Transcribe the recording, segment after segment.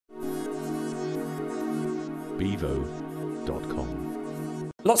bevo.com.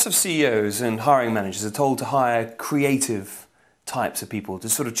 Lots of CEOs and hiring managers are told to hire creative types of people to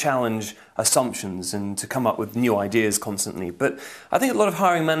sort of challenge assumptions and to come up with new ideas constantly. But I think a lot of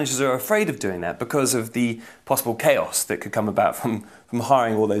hiring managers are afraid of doing that because of the possible chaos that could come about from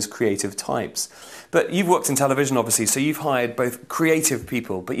hiring all those creative types. But you've worked in television, obviously, so you've hired both creative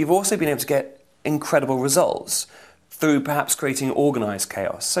people, but you've also been able to get incredible results through perhaps creating organised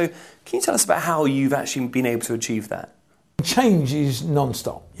chaos. So can you tell us about how you've actually been able to achieve that? Change is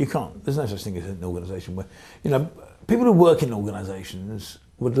non-stop. You can't. There's no such thing as an organisation where, people who work in organisations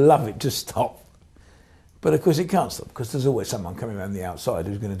would love it to stop. But of course it can't stop because there's always someone coming around the outside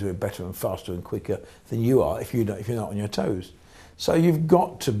who's going to do it better and faster and quicker than you are if you're not on your toes. So you've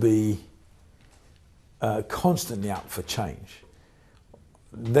got to be constantly up for change.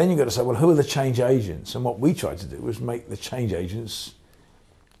 Then you've got to say, well, who are the change agents? And what we tried to do was make the change agents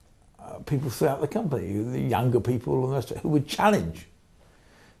people throughout the company, the younger people and who would challenge.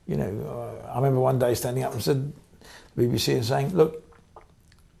 I remember one day standing up and said, BBC, and saying, look,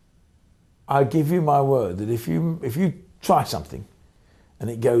 I give you my word that if you try something and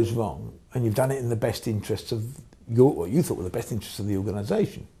it goes wrong and you've done it in the best interests of what you thought were the best interests of the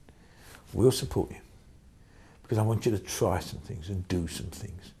organisation, we'll support you. Because I want you to try some things and do some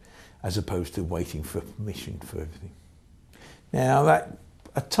things, as opposed to waiting for permission for everything. Now,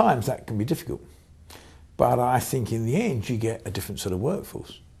 at times that can be difficult, but I think in the end you get a different sort of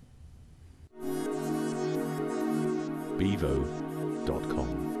workforce.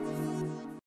 bevo.com